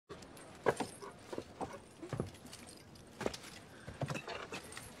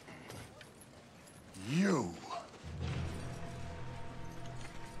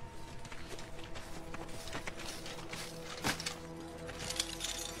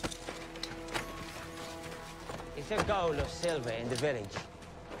extra gold or silver in the village?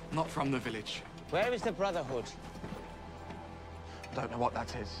 Not from the village. Where is the Brotherhood? Don't know what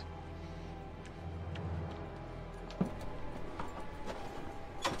that is.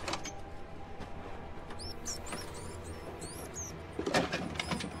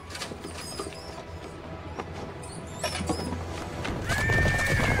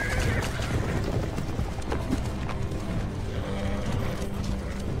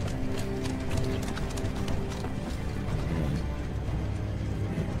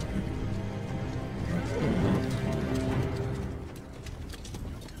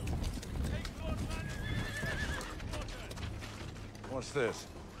 What's this?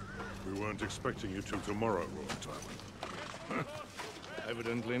 We weren't expecting you till tomorrow, Lord Tywin.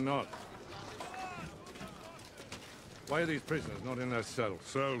 Evidently not. Why are these prisoners not in their cells?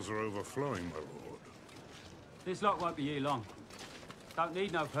 Cells are overflowing, my lord. This lot won't be here long. Don't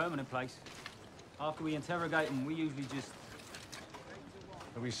need no permanent place. After we interrogate them, we usually just...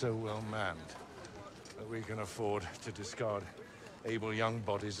 Are we so well manned that we can afford to discard able young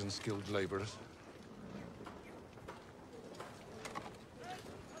bodies and skilled laborers?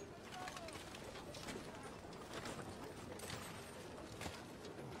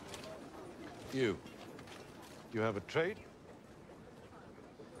 You have a trade?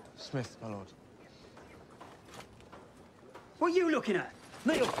 Smith, my lord. What are you looking at?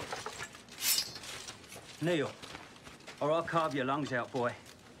 Kneel! Kneel, or I'll carve your lungs out, boy.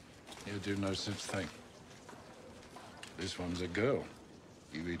 You do no such thing. This one's a girl,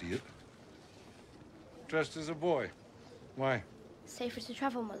 you idiot. Dressed as a boy. Why? Safer to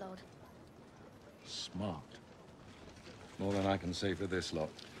travel, my lord. Smart. More than I can say for this lot.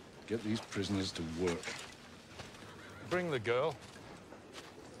 Get these prisoners to work. Bring the girl.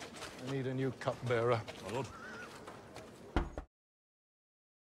 I need a new cupbearer. My lord.